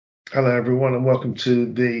Hello, everyone, and welcome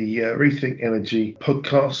to the Rethink Energy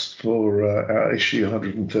podcast for our issue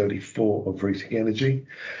 134 of Rethink Energy.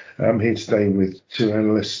 I'm here today with two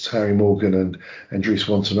analysts, Harry Morgan and Andreas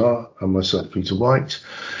Wantanar, and myself, Peter White.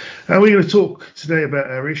 And we're going to talk today about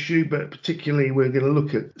our issue, but particularly we're going to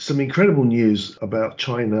look at some incredible news about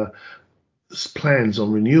China's plans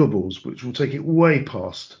on renewables, which will take it way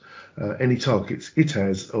past any targets it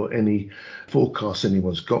has or any forecasts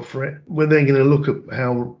anyone's got for it. We're then going to look at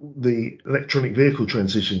how the electronic vehicle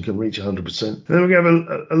transition can reach 100%. And then we're going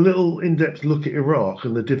to have a little in-depth look at Iraq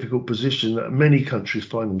and the difficult position that many countries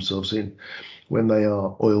find themselves in when they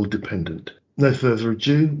are oil dependent. No further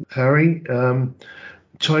ado, Harry,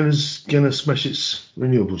 China's going to smash its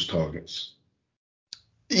renewables targets.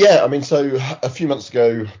 Yeah, I mean, so a few months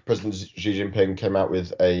ago, President Xi Jinping came out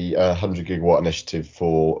with a 100 gigawatt initiative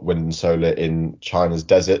for wind and solar in China's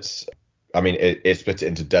deserts. I mean, it split it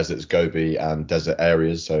into deserts, Gobi, and desert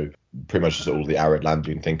areas. So pretty much just all the arid land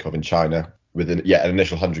you can think of in China. With an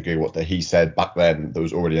initial 100 gigawatts that he said back then that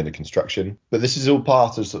was already under construction. But this is all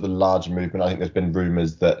part of sort of the larger movement. I think there's been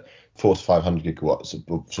rumours that 400 to 500 gigawatts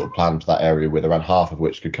are sort of planned for that area, with around half of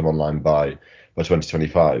which could come online by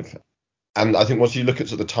 2025. And I think once you look at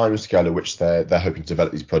sort of the timescale at which they're hoping to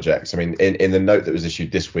develop these projects, I mean, in the note that was issued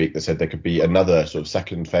this week, they said there could be another sort of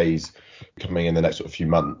second phase coming in the next sort of few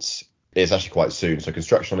months. It's actually quite soon. So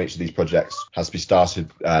construction on each of these projects has to be started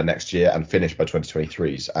next year and finished by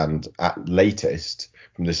 2023. And at latest,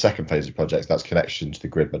 from the second phase of projects, that's connection to the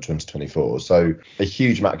grid by 2024. So a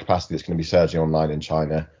huge amount of capacity that's going to be surging online in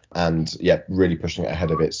China and, really pushing it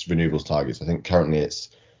ahead of its renewables targets. I think currently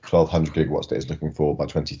it's 1,200 gigawatts that it's looking for by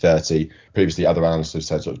 2030. Previously, other analysts have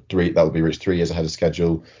said sort of that will be reached 3 years ahead of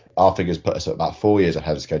schedule. Our figures put us at about 4 years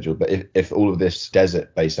ahead of schedule. But if all of this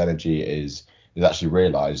desert-based energy is actually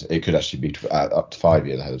realised, it could actually be up to 5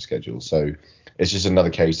 years ahead of schedule. So it's just another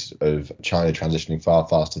case of China transitioning far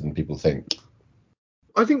faster than people think.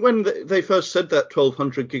 I think when they first said that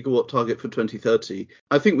 1,200 gigawatt target for 2030,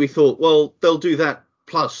 I think we thought, well, they'll do that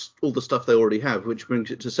plus all the stuff they already have, which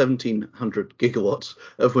brings it to 1,700 gigawatts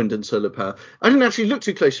of wind and solar power. I didn't actually look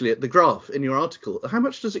too closely at the graph in your article. How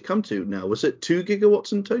much does it come to now? Was it 2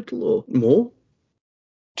 gigawatts in total or more?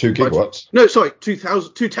 2 gigawatts? No, sorry, 2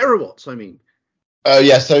 terawatts, I mean.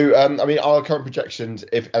 So, I mean, our current projections,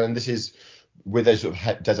 and this is with a sort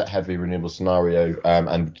of desert-heavy renewable scenario,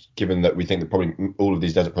 and given that we think that probably all of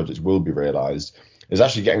these desert projects will be realised, is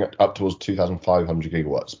actually getting up towards 2,500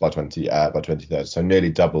 gigawatts by 2030. So nearly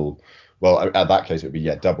double. Well, at that case, it would be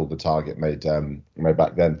double the target made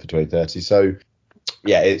back then for 2030. So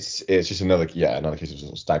it's just another case of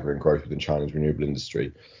sort of staggering growth within China's renewable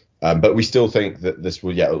industry. But we still think that this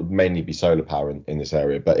will it'll mainly be solar power in this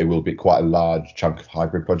area, but it will be quite a large chunk of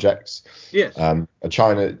hybrid projects. Yes.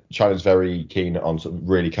 China's very keen on sort of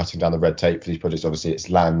really cutting down the red tape for these projects. Obviously, it's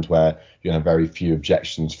land where you have very few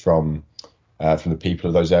objections from the people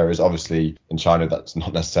of those areas. Obviously, in China, that's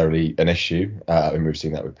not necessarily an issue. And we've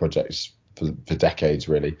seen that with projects for decades,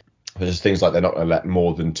 really. There's things like they're not going to let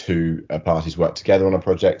more than two parties work together on a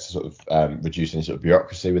project to sort of reduce any sort of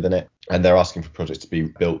bureaucracy within it. And they're asking for projects to be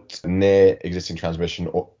built near existing transmission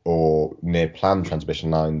or near planned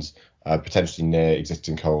transmission lines, potentially near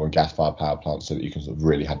existing coal and gas-fired power plants, so that you can sort of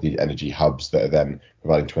really have these energy hubs that are then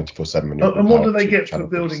providing 24/7 renewable power. And what do they get for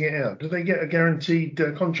building it out? Do they get a guaranteed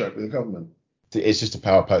contract with the government? It's just a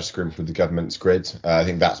power purchase agreement with the government's grid. I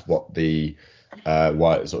think that's what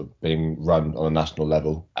why it's sort of being run on a national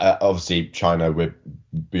level. Obviously, China, we're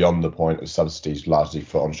beyond the point of subsidies largely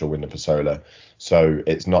for onshore wind and for solar. So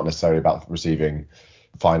it's not necessarily about receiving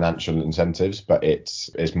financial incentives, but it's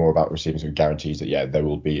more about receiving some guarantees that there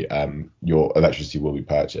will be your electricity will be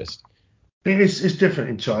purchased. It's different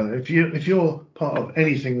in China. If you're part of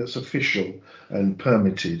anything that's official and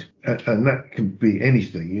permitted, and that can be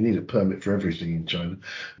anything, you need a permit for everything in China,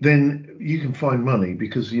 then you can find money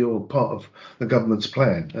because you're part of the government's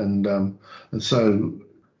plan, and so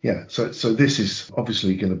this is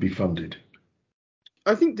obviously going to be funded.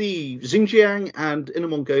 I think the Xinjiang and Inner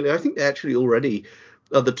Mongolia, I think they're actually already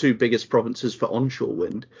are the two biggest provinces for onshore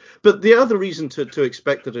wind. But the other reason to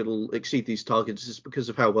expect that it'll exceed these targets is because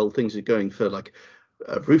of how well things are going for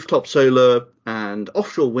rooftop solar and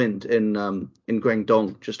offshore wind in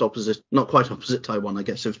Guangdong, just opposite, not quite opposite Taiwan, I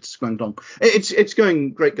guess, if it's Guangdong. It's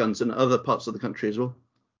going great guns in other parts of the country as well.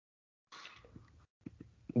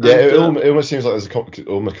 Yeah, it almost seems like there's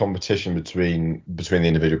almost competition between the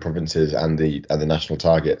individual provinces and the national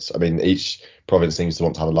targets. I mean, each province seems to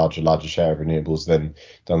want to have a larger share of renewables than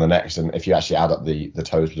the next. And if you actually add up the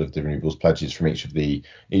total of the renewables pledges from each of the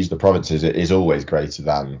provinces, it is always greater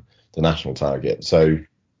than the national target. So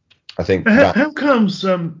I think How, that how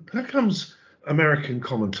comes American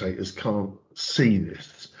commentators can't see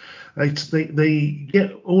this? They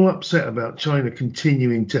get all upset about China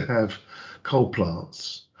continuing to have coal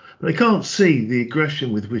plants. They can't see the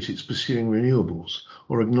aggression with which it's pursuing renewables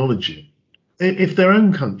or acknowledge it. If their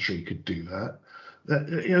own country could do that,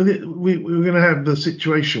 we're going to have the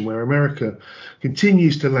situation where America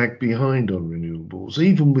continues to lag behind on renewables,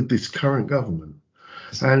 even with this current government,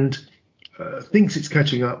 and thinks it's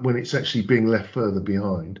catching up when it's actually being left further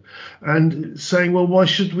behind, and saying, well, why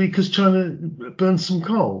should we? Because China burns some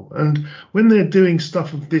coal. And when they're doing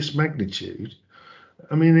stuff of this magnitude,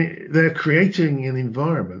 I mean, they're creating an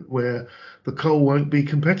environment where the coal won't be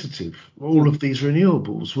competitive. All of these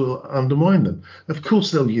renewables will undermine them. Of course,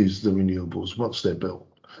 they'll use the renewables once they're built.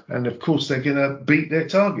 And of course, they're going to beat their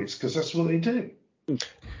targets because that's what they do.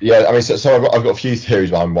 Yeah, I mean, so I've got a few theories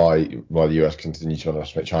behind why the US continues to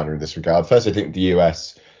underestimate China in this regard. First, I think the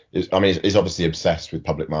US is obviously obsessed with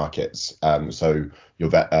public markets. So your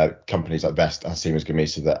companies like Vestas, Siemens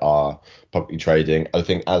Gamesa that are publicly trading. I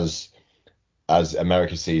think as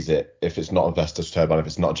America sees it, if it's not a Vestas turbine, if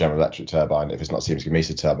it's not a General Electric turbine, if it's not Siemens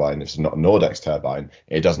Gamesa turbine, if it's not a Nordex turbine,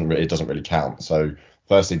 it doesn't really count. So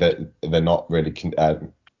firstly, they're not really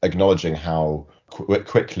acknowledging how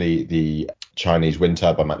quickly the Chinese wind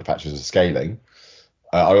turbine manufacturers are scaling.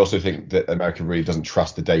 I also think that America really doesn't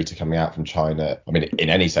trust the data coming out from China. I mean, in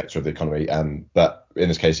any sector of the economy, but in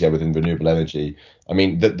this case, yeah, within renewable energy. I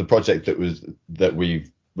mean, the project that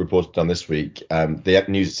we've reported on this week, the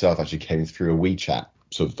news itself actually came through a WeChat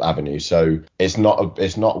sort of avenue. So it's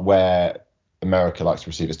not where America likes to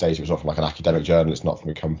receive its data. It's not from like an academic journal. It's not from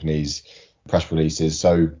a company's press releases.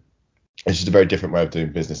 So it's just a very different way of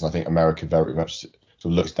doing business. And I think America very much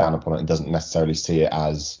sort of looks down upon it and doesn't necessarily see it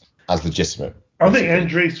as legitimate. I think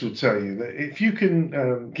Andres would tell you that if you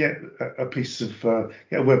can get a piece of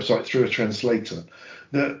get a website through a translator,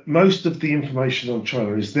 that most of the information on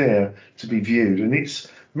China is there to be viewed, and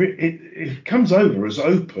it comes over as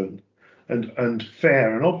open and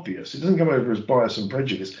fair and obvious. It doesn't come over as bias and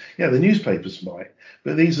prejudice. Yeah, the newspapers might,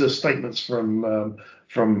 but these are statements from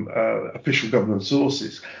official government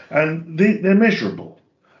sources, and they're measurable.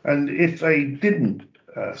 And if they didn't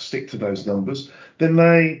stick to those numbers, then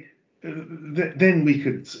then we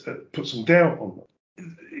could put some doubt on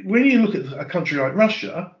them. When you look at a country like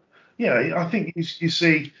Russia, yeah, I think you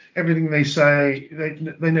see everything they say,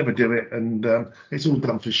 they never do it, and it's all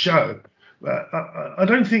done for show. But I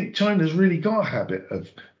don't think China's really got a habit of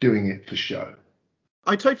doing it for show.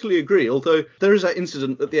 I totally agree, although there is that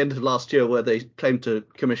incident at the end of last year where they claimed to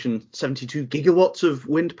commission 72 gigawatts of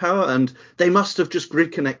wind power, and they must have just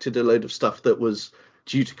grid connected a load of stuff that was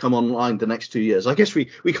due to come online the next 2 years. I guess we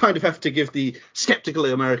kind of have to give the skeptical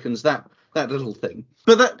Americans that little thing.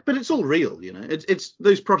 But it's all real, you know. It's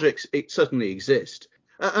those projects certainly exist.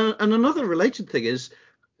 And another related thing is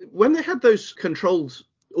when they had those controlled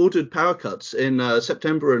ordered power cuts in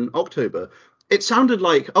September and October, it sounded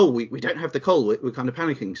like, oh, we don't have the coal, we're kind of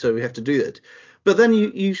panicking, so we have to do it. But then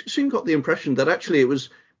you soon got the impression that actually it was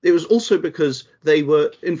also because they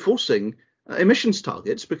were enforcing emissions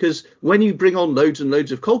targets, because when you bring on loads and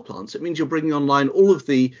loads of coal plants, it means you're bringing online all of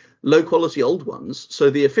the low quality old ones, so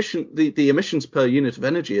the emissions per unit of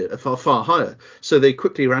energy are far higher. So they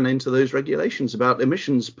quickly ran into those regulations about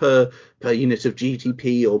emissions per unit of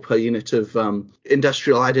GDP or per unit of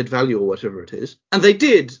industrial added value or whatever it is. And they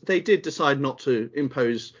did decide not to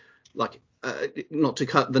impose, like not to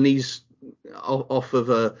cut the knees off of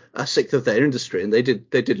a sixth of their industry, and they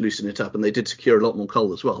did loosen it up, and they did secure a lot more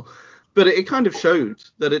coal as well. But it kind of showed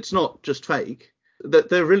that it's not just fake, that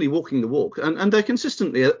they're really walking the walk, and they're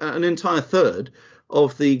consistently an entire third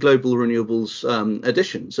of the global renewables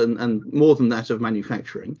additions, and more than that of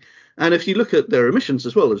manufacturing. And if you look at their emissions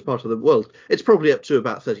as well as part of the world, it's probably up to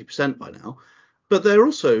about 30% by now. But they're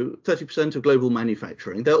also 30% of global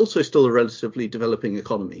manufacturing. They're also still a relatively developing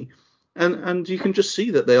economy. And you can just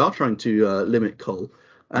see that they are trying to limit coal,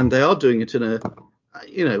 and they are doing it in a,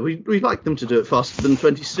 you know, we'd like them to do it faster than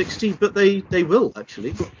 2060, but they will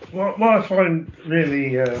actually. What I find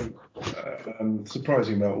really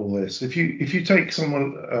surprising about all this, if you take if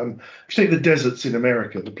you take the deserts in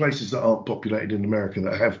America, the places that aren't populated in America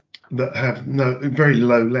that have no very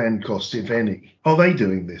low land costs, if any, are they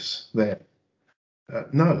doing this there?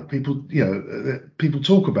 No, people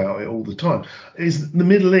talk about it all the time. Is the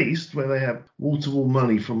Middle East, where they have wall-to-wall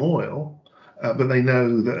money from oil, but they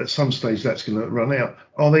know that at some stage that's going to run out.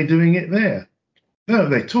 Are they doing it there? No,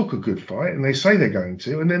 they talk a good fight and they say they're going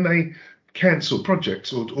to, and then they cancel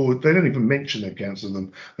projects, or they don't even mention they cancel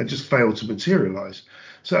them. They just fail to materialise.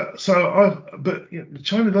 But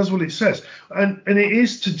China does what it says, and it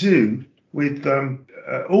is to do with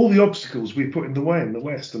all the obstacles we put in the way in the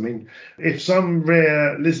West. I mean, if some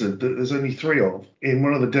rare lizard that there's only 3 of in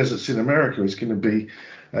one of the deserts in America is going to be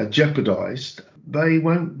jeopardized, they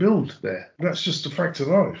won't build there. That's just a fact of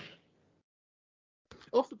life.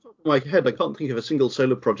 Off the top of my head, I can't think of a single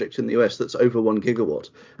solar project in the US that's over 1 gigawatt.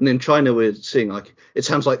 And in China, we're seeing it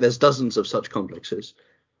sounds like there's dozens of such complexes.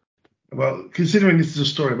 Well, considering this is a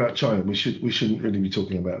story about China, we shouldn't really be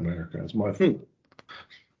talking about America. That's my fault.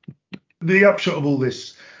 The upshot of all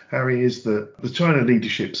this, Harry, is that the China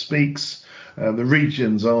leadership speaks, the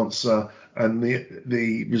regions answer, and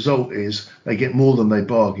the result is they get more than they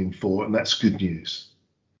bargained for, and that's good news.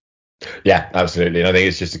 Yeah, absolutely. And I think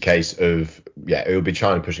it's just a case of, it will be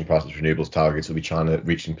China pushing past its renewables targets. It'll be China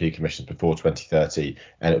reaching peak emissions before 2030.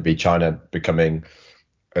 And it'll be China becoming,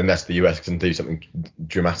 unless the US can do something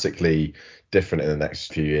dramatically different in the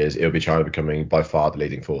next few years, it'll be China becoming by far the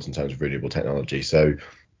leading force in terms of renewable technology. So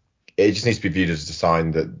it just needs to be viewed as a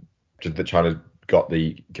sign that China got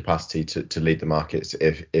the capacity to lead the markets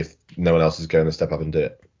if no one else is going to step up and do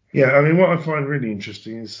it. Yeah, I mean, what I find really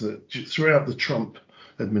interesting is that throughout the Trump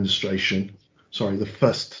administration, the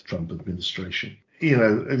first Trump administration,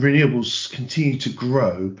 renewables continue to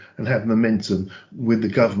grow and have momentum with the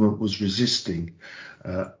government was resisting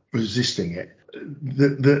it.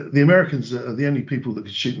 The Americans are the only people that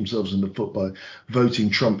could shoot themselves in the foot by voting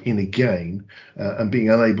Trump in again and being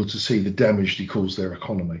unable to see the damage he caused their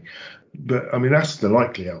economy. But I mean, that's the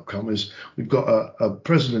likely outcome. Is we've got a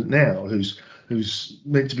president now who's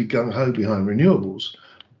meant to be gung-ho behind renewables,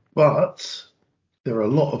 but there are a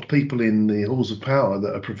lot of people in the halls of power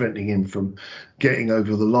that are preventing him from getting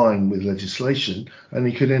over the line with legislation, and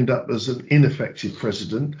he could end up as an ineffective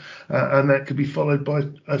president, and that could be followed by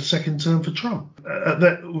a second term for Trump. At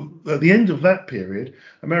the end of that period,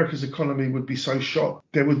 America's economy would be so shocked.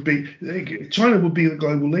 China would be the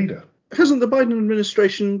global leader. Hasn't the Biden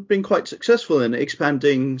administration been quite successful in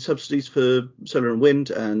expanding subsidies for solar and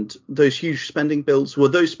wind and those huge spending bills? Were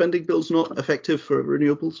those spending bills not effective for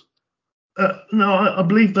renewables? No, I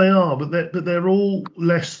believe they are, but they're all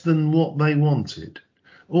less than what they wanted,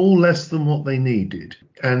 all less than what they needed,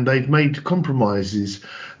 and they've made compromises.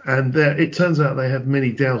 And it turns out they have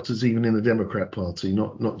many doubters even in the Democrat Party,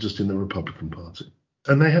 not just in the Republican Party,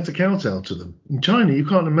 and they had to kowtow to them. In China, you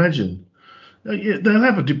can't imagine. They'll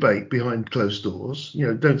have a debate behind closed doors.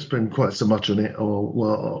 Don't spend quite so much on it. Or,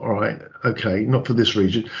 well, all right, okay, not for this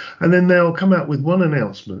region. And then they'll come out with one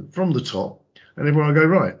announcement from the top, and everyone will go,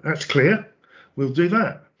 right, that's clear. We'll do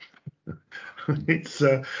that. It's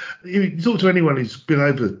you talk to anyone who's been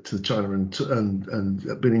over to China and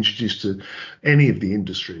been introduced to any of the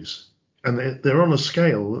industries, and they're on a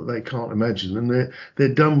scale that they can't imagine, and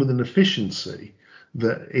they're done with an efficiency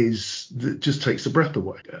that just takes the breath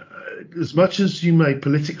away. As much as you may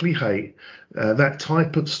politically hate that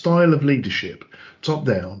type of style of leadership,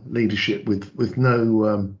 top-down leadership with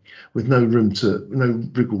no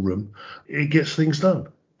wriggle room, it gets things done.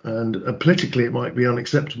 And politically, it might be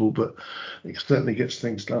unacceptable, but it certainly gets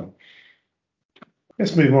things done.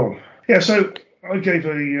 Let's move on. Yeah, so I gave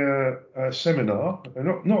a seminar,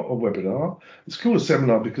 not a webinar. It's called a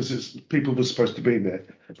seminar because people were supposed to be there,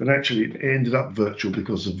 but actually it ended up virtual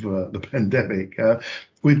because of the pandemic.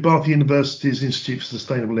 With Bath University's Institute for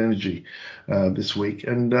Sustainable Energy this week,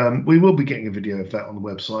 and we will be getting a video of that on the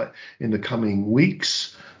website in the coming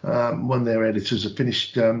weeks. When their editors are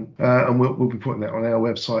finished, and we'll be putting that on our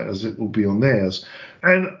website as it will be on theirs.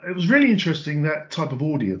 And it was really interesting, that type of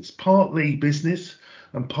audience, partly business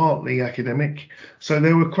and partly academic. So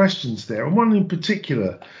there were questions there, and one in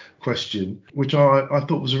particular question, which I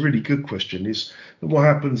thought was a really good question, is what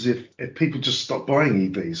happens if people just stop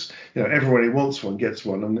buying EVs? Everybody wants one, gets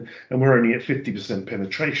one, and we're only at 50%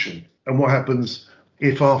 penetration. And what happens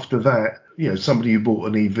if after that, somebody who bought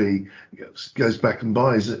an EV goes back and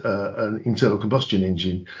buys an internal combustion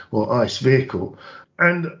engine or ICE vehicle?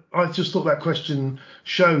 And I just thought that question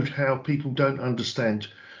showed how people don't understand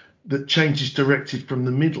that change is directed from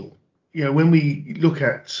the middle. When we look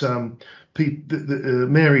at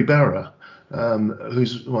Mary Barra,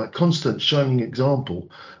 who's my constant shining example,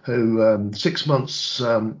 who 6 months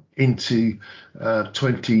into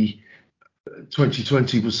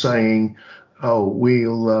 2020 was saying, oh,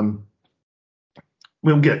 we'll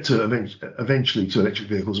get to eventually to electric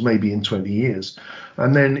vehicles, maybe in 20 years.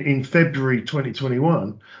 And then in February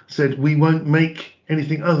 2021 said we won't make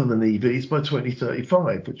anything other than EVs by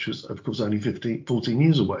 2035, which was, of course, only 14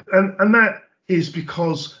 years away. And that, is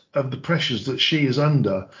because of the pressures that she is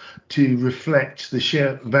under to reflect the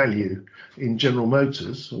share value in General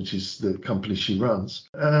Motors, which is the company she runs,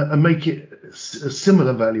 and make it a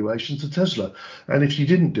similar valuation to Tesla. And if she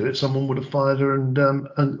didn't do it, someone would have fired her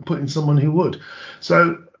and put in someone who would.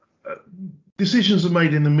 So decisions are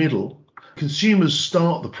made in the middle. Consumers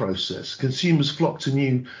start the process. Consumers flock to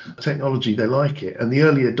new technology. They like it, and the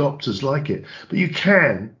early adopters like it. But you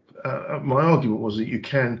can, my argument was that you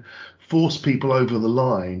can force people over the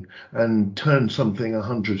line and turn something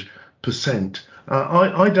 100%.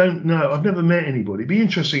 I don't know. I've never met anybody. It'd be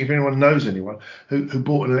interesting if anyone knows anyone who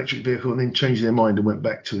bought an electric vehicle and then changed their mind and went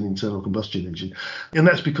back to an internal combustion engine. And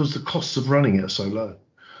that's because the costs of running it are so low.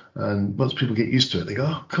 And once people get used to it, they go,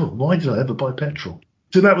 "Oh, cool. Why did I ever buy petrol?"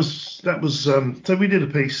 So that was. So we did a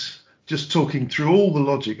piece just talking through all the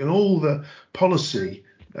logic and all the policy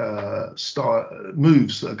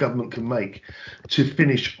moves that a government can make to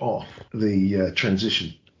finish off the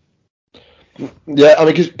transition. Yeah, I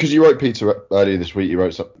mean, because you wrote, Peter, earlier this week, you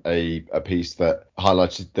wrote a piece that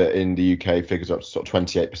highlighted that in the UK, figures up to sort of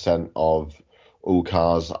 28% of all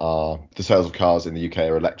the sales of cars in the UK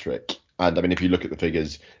are electric. And I mean, if you look at the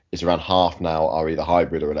figures, it's around half now are either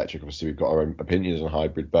hybrid or electric. Obviously, we've got our own opinions on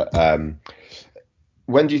hybrid. But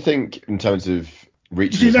when do you think, in terms of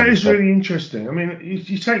reaching? See, that is really interesting. I mean,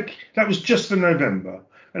 you take that was just for November,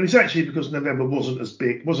 and it's actually because November wasn't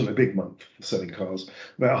a big month for selling cars,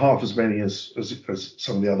 about half as many as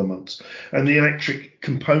some of the other months, and the electric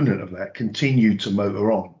component of that continued to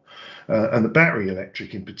motor on, and the battery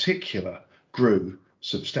electric in particular grew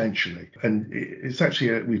substantially. And it's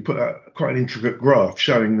actually we put out quite an intricate graph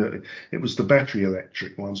showing that it was the battery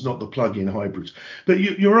electric ones, not the plug-in hybrids. But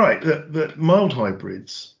you're right that mild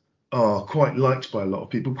hybrids are quite liked by a lot of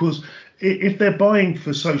people, because if they're buying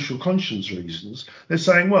for social conscience reasons, they're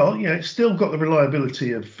saying, well, it's still got the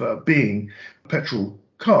reliability of being a petrol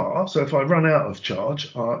car. So if I run out of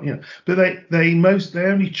charge, but they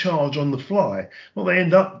only charge on the fly. What they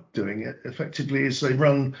end up doing effectively is they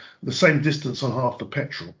run the same distance on half the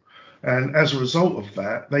petrol, and as a result of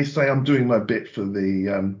that, they say, I'm doing my bit for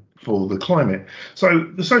the climate.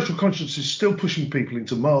 So the social conscience is still pushing people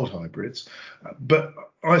into mild hybrids, but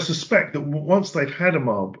I suspect that once they've had a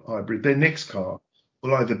mild hybrid, their next car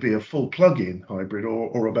will either be a full plug-in hybrid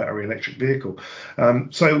or a battery electric vehicle.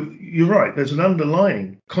 So you're right, there's an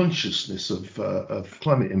underlying consciousness of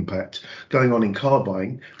climate impact going on in car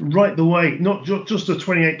buying right the way, not just the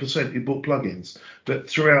 28% who bought plug-ins, but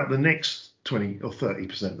throughout the next 20 or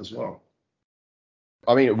 30% as well.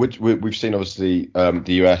 I mean, we've seen, obviously,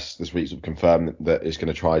 the US this week sort of confirm that it's going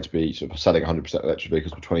to try to be sort of selling 100% electric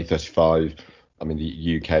vehicles by 2035. I mean,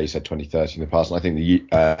 the UK said 2030 in the past, and I think the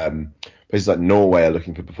places like Norway are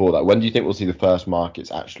looking for before that. When do you think we'll see the first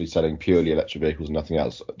markets actually selling purely electric vehicles and nothing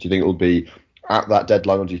else? Do you think it will be at that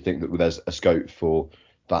deadline, or do you think that there's a scope for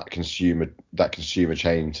that consumer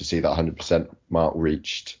chain to see that 100% mark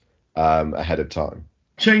reached ahead of time?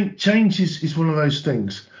 Change is one of those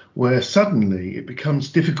things where suddenly it becomes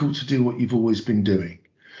difficult to do what you've always been doing.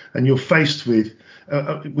 And you're faced with,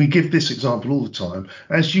 we give this example all the time,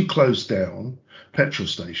 as you close down petrol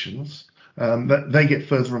stations, they get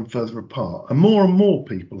further and further apart. And more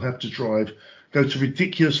people have to go to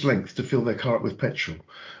ridiculous lengths to fill their car up with petrol.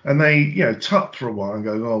 And they, tut for a while and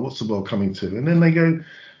go, oh, what's the world coming to? And then they go,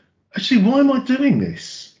 actually, why am I doing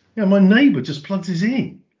this? My neighbour just plugs his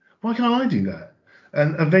in. Why can't I do that?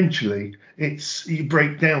 And eventually you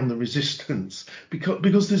break down the resistance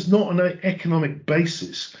because there's not an economic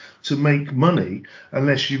basis to make money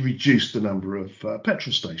unless you reduce the number of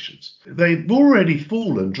petrol stations. They've already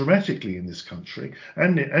fallen dramatically in this country,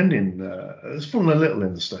 and it's fallen a little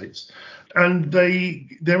in the States, and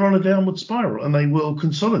they're on a downward spiral, and they will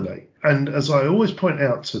consolidate. And as I always point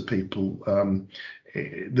out to people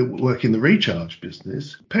that work in the recharge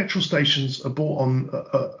business, petrol stations are bought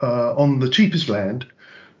on the cheapest land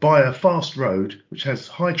by a fast road which has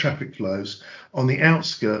high traffic flows on the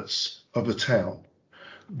outskirts of a town.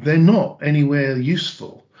 They're not anywhere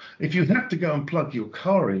useful. If you have to go and plug your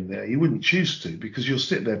car in there, you wouldn't choose to, because you'll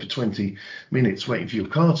sit there for 20 minutes waiting for your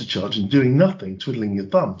car to charge and doing nothing, twiddling your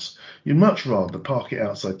thumbs. You'd much rather park it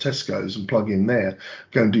outside Tesco's and plug in there,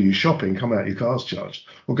 go and do your shopping, come out, your car's charged,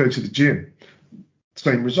 or go to the gym.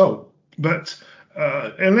 Same result. But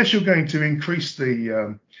unless you're going to increase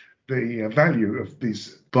the value of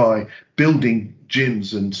these by building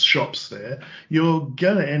gyms and shops there, you're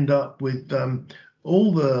going to end up with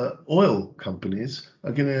all the oil companies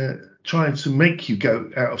are going to try to make you go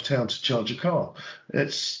out of town to charge a car.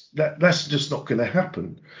 That's just not going to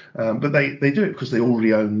happen. But they do it because they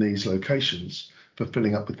already own these locations. for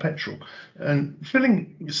filling up with petrol. And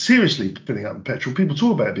seriously filling up with petrol, people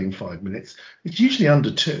talk about it being 5 minutes. It's usually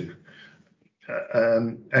under 2.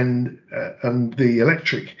 And the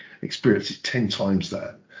electric experience is 10 times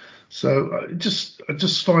that. So I just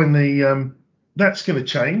find that's going to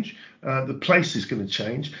change. The place is going to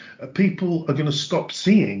change. People are going to stop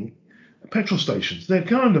seeing petrol stations.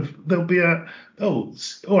 They'll be all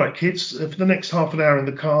right, kids, for the next half an hour in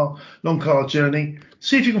the car, long car journey,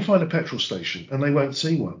 see if you can find a petrol station, and they won't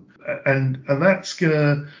see one. And that's going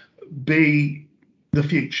to be the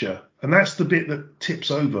future. And that's the bit that tips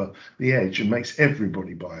over the edge and makes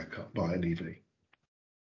everybody buy an EV.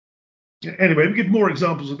 Anyway, we give more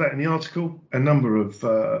examples of that in the article, a number of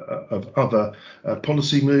other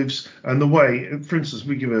policy moves, and the way, for instance,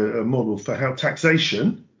 we give a model for how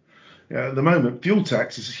taxation, at the moment, fuel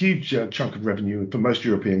tax is a huge chunk of revenue for most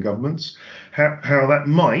European governments, how that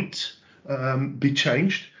might be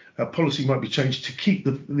changed. Policy might be changed to keep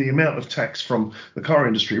the amount of tax from the car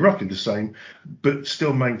industry roughly the same, but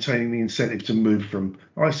still maintaining the incentive to move from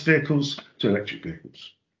ICE vehicles to electric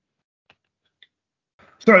vehicles.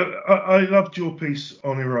 So I loved your piece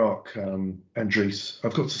on Iraq, Andries.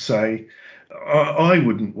 I've got to say, I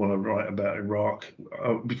wouldn't want to write about Iraq.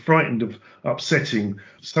 I would be frightened of upsetting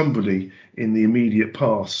somebody in the immediate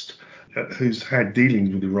past who's had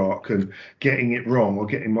dealings with Iraq and getting it wrong or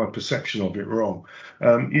getting my perception of it wrong.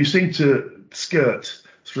 You seem to skirt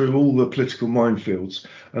through all the political minefields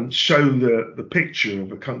and show the picture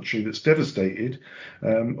of a country that's devastated,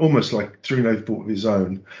 almost like through no fault of his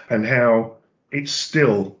own, and how it's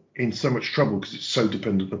still in so much trouble because it's so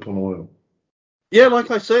dependent upon oil. Yeah, like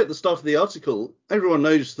I say at the start of the article, everyone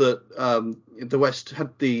knows that the West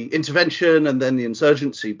had the intervention and then the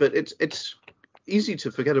insurgency, but it's easy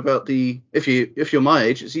to forget about if you're my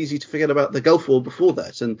age, it's easy to forget about the Gulf War before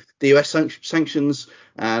that, and the US sanctions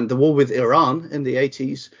and the war with Iran in the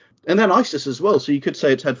 80s, and then ISIS as well. So you could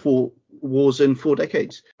say it's had 4 wars in 4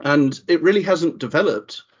 decades, and it really hasn't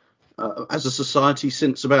developed as a society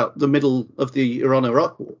since about the middle of the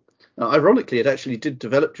Iran-Iraq war. Ironically, it actually did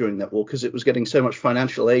develop during that war because it was getting so much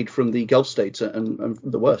financial aid from the Gulf states and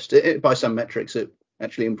the West. By some metrics, it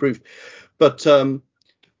actually improved. But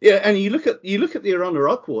yeah, and you look at the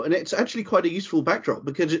Iran-Iraq war, and it's actually quite a useful backdrop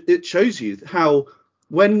because it shows you how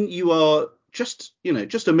when you are just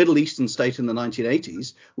a Middle Eastern state in the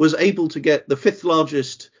 1980s was able to get the 5th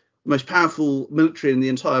largest, most powerful military in the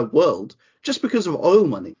entire world just because of oil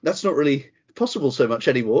money. That's not really possible so much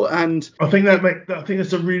anymore. And I think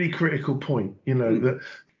that's a really critical point. That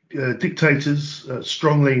dictators,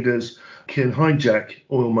 strong leaders can hijack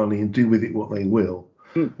oil money and do with it what they will.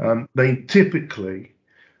 They typically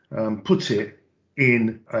put it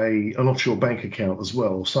in an offshore bank account as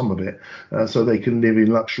well, or some of it, so they can live in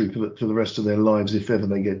luxury for the rest of their lives if ever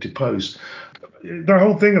they get deposed. The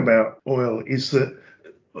whole thing about oil is that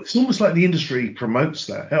it's almost like the industry promotes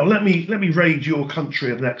that. Let me raid your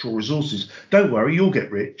country of natural resources. Don't worry, you'll get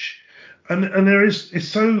rich. And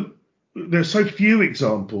there's so few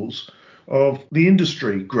examples of the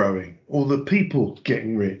industry growing or the people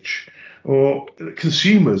getting rich or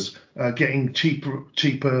consumers getting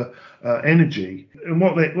cheaper energy. And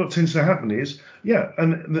what tends to happen is,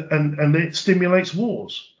 and it stimulates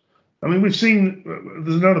wars. I mean, we've seen,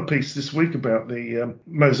 there's another piece this week about the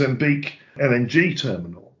Mozambique LNG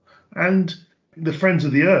terminal. And the Friends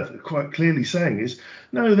of the Earth are quite clearly saying is,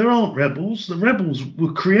 no, there aren't rebels. The rebels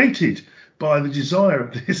were created by the desire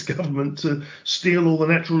of this government to steal all the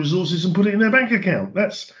natural resources and put it in their bank account.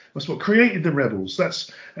 That's what created the rebels.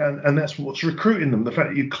 That's what's recruiting them. The fact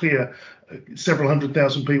that you clear several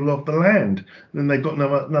 100,000 people off the land, then they've got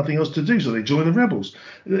nothing else to do, so they join the rebels.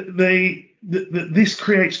 This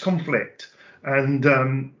creates conflict, and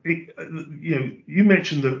you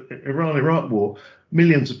mentioned the Iran-Iraq war.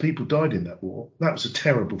 Millions of people died in that war. That was a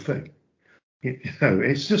terrible thing.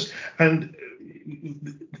 It's just, and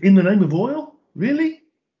in the name of oil, really?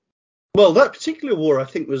 Well, that particular war, I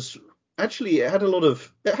think, was actually it had a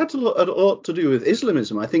lot to do with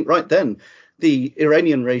Islamism. I think right then the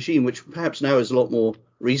Iranian regime, which perhaps now is a lot more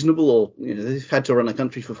reasonable, or they've had to run a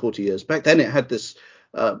country for 40 years. Back then, it had this.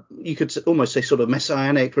 You could almost say sort of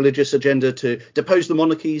messianic religious agenda to depose the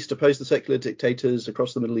monarchies, depose the secular dictators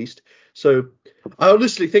across the Middle East. So I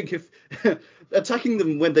honestly think if attacking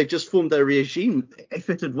them when they just formed their regime, if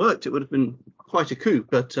it had worked, it would have been quite a coup.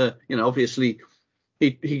 But, obviously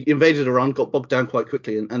he invaded Iran, got bogged down quite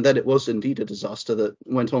quickly. And then it was indeed a disaster that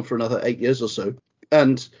went on for another 8 years or so.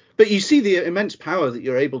 But you see the immense power that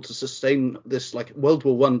you're able to sustain this like World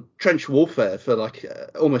War One trench warfare for like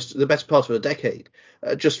almost the best part of a decade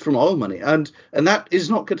just from oil money, and that is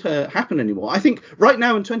not going to happen anymore. I think right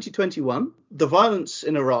now in 2021, the violence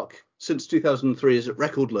in Iraq since 2003 is at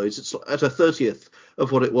record lows. It's at a 30th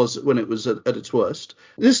of what it was when it was at its worst.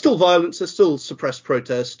 There's still violence, there's still suppressed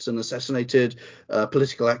protests and assassinated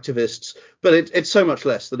political activists, but it's so much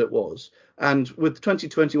less than it was. And with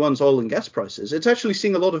 2021's oil and gas prices, it's actually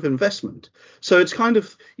seeing a lot of investment. So it's kind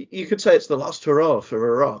of, you could say it's the last hurrah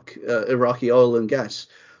for Iraq, Iraqi oil and gas.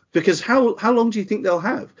 Because how long do you think they'll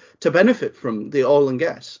have to benefit from the oil and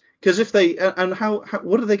gas? Because if they, and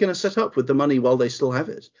what are they going to set up with the money while they still have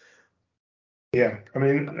it? Yeah, I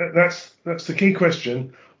mean, that's the key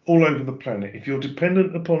question all over the planet. If you're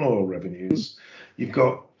dependent upon oil revenues, you've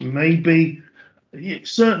got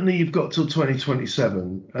certainly you've got till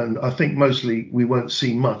 2027, and I think mostly we won't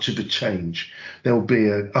see much of a change. There'll be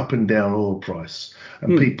an up and down oil price,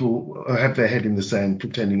 and people have their head in the sand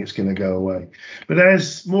pretending it's going to go away. But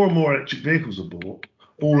as more and more electric vehicles are bought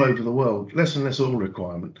all over the world, less and less oil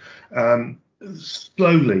requirement,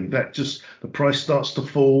 slowly the price starts to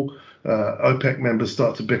fall. OPEC members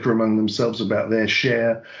start to bicker among themselves about their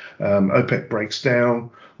share. OPEC breaks down,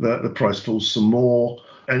 the price falls some more.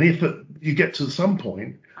 And if you get to some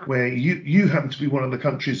point where you happen to be one of the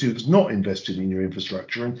countries who's not invested in your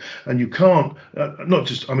infrastructure and you can't,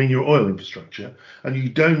 your oil infrastructure, and you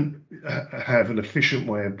don't have an efficient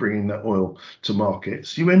way of bringing that oil to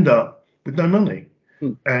markets, you end up with no money.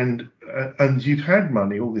 And you've had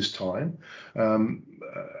money all this time.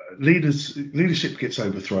 Leadership gets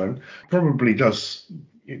overthrown, probably goes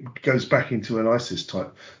back into an ISIS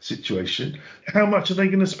type situation. How much are they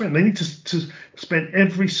going to spend? They need to spend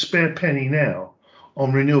every spare penny now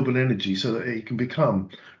on renewable energy so that it can become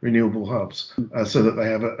renewable hubs, so that they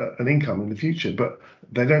have an income in the future. But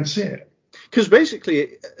they don't see it. Because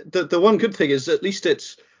basically, the one good thing is at least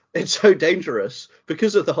it's so dangerous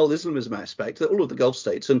because of the whole Islamism aspect that all of the Gulf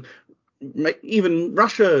states and even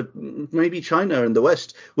Russia, maybe China and the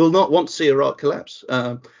West will not want to see Iraq collapse.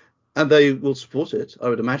 And they will support it, I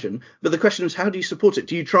would imagine. But the question is, how do you support it?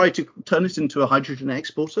 Do you try to turn it into a hydrogen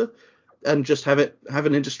exporter and just have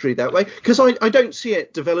an industry that way? Because I don't see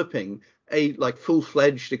it developing a like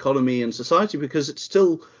full-fledged economy and society because it's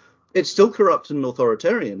still corrupt and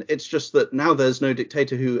authoritarian. It's just that now there's no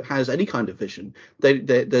dictator who has any kind of vision.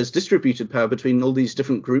 There's distributed power between all these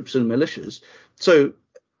different groups and militias. So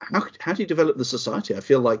how do you develop the society? I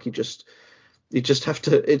feel like you just have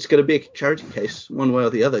to. It's going to be a charity case one way or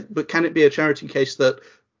the other. But can it be a charity case that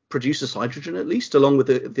produces hydrogen at least along with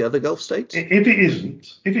the other Gulf states? If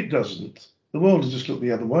it doesn't, the world will just look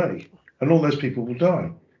the other way, and all those people will die.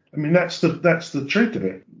 I mean, that's the truth of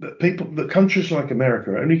it. That countries like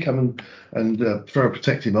America only come and throw a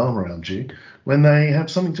protective arm around you when they have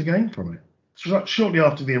something to gain from it. So shortly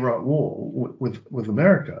after the Iraq War with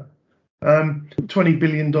America, $20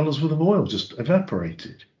 billion worth of oil just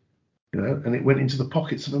evaporated, and it went into the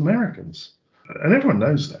pockets of Americans, and everyone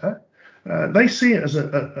knows that. They see it as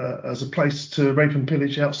a place to rape and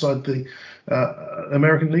pillage outside the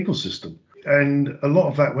American legal system. And a lot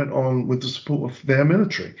of that went on with the support of their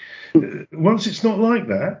military. Once it's not like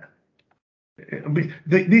that,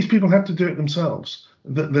 these people have to do it themselves.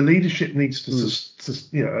 The leadership needs to,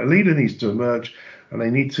 a leader needs to emerge, and they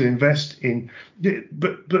need to invest in.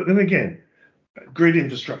 But then again, grid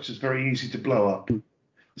infrastructure is very easy to blow up.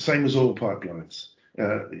 Same as oil pipelines.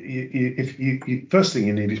 First thing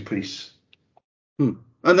you need is peace. And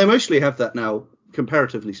they mostly have that now,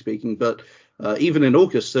 comparatively speaking. But even in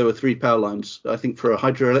August, there were 3 power lines, I think, for a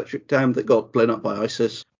hydroelectric dam that got blown up by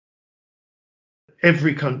ISIS.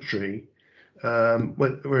 Every country,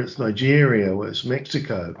 whether it's Nigeria, whether it's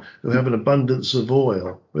Mexico, who have an abundance of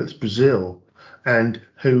oil, whether it's Brazil, and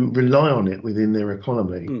who rely on it within their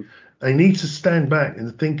economy, they need to stand back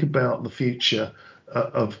and think about the future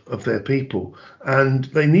of their people, and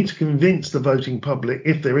they need to convince the voting public,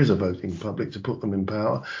 if there is a voting public, to put them in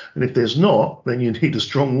power. And if there's not, then you need a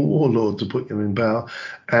strong warlord to put them in power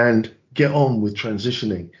and get on with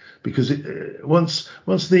transitioning. Because once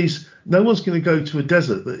these, no one's going to go to a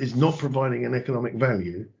desert that is not providing an economic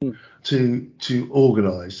value to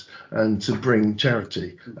organise and to bring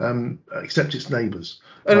charity, except its neighbours.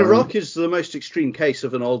 And Iraq is the most extreme case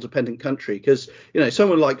of an oil-dependent country because,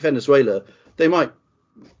 someone like Venezuela, they might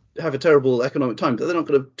have a terrible economic time, but they're not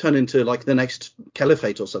going to turn into like the next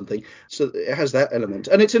caliphate or something. So it has that element.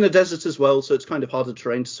 And it's in a desert as well, so it's kind of harder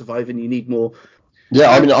terrain to survive and you need more Yeah,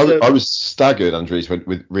 I mean, And, I was staggered, Andres,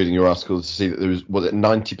 with reading your article to see that there was it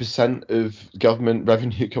 90% of government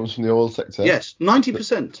revenue comes from the oil sector? yes,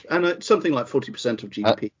 90%, and something like 40% of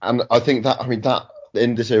GDP. And I think that, I mean, that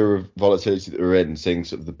in this era of volatility that we're in, seeing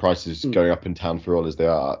sort of the prices going up and down for oil as they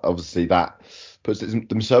are, obviously that puts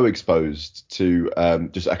them so exposed to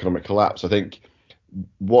just economic collapse. I think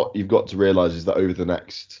what you've got to realise is that over the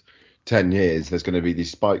next 10 years, there's going to be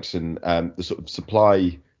these spikes in the sort of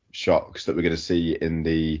supply shocks that we're going to see in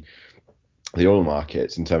the oil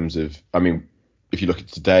markets in terms of, I mean, if you look at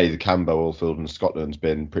today, the Cambo oil field in Scotland's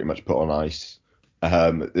been pretty much put on ice.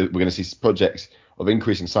 We're going to see projects of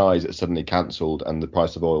increasing size that are suddenly cancelled and the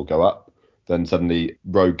price of oil go up. Then suddenly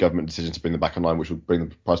rogue government decisions to bring them back online, which will bring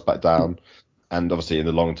the price back down. And obviously in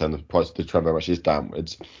the long term, the trend very much is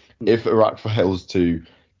downwards. If Iraq fails to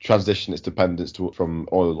transition its dependence from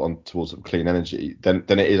oil on towards clean energy, then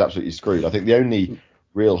it is absolutely screwed. I think the only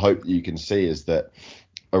real hope that you can see is that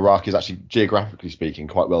Iraq is actually, geographically speaking,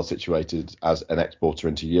 quite well situated as an exporter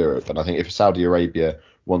into Europe. And I think if Saudi Arabia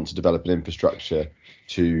want to develop an infrastructure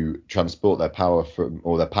to transport their power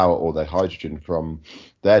or their hydrogen from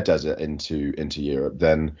their desert into Europe,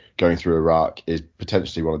 then going through Iraq is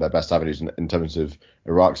potentially one of their best avenues in terms of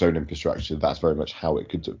Iraq's own infrastructure. That's very much how it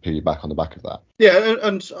could piggyback on the back of that. Yeah,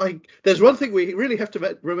 and there's one thing we really have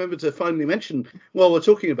to remember to finally mention while we're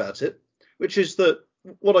talking about it, which is that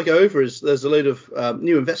what I go over is there's a load of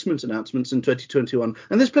new investment announcements in 2021,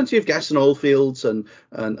 and there's plenty of gas and oil fields and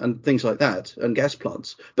things like that, and gas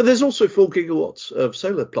plants. But there's also 4 gigawatts of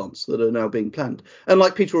solar plants that are now being planned. And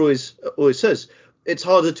like Peter always says, it's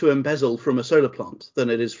harder to embezzle from a solar plant than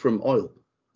it is from oil.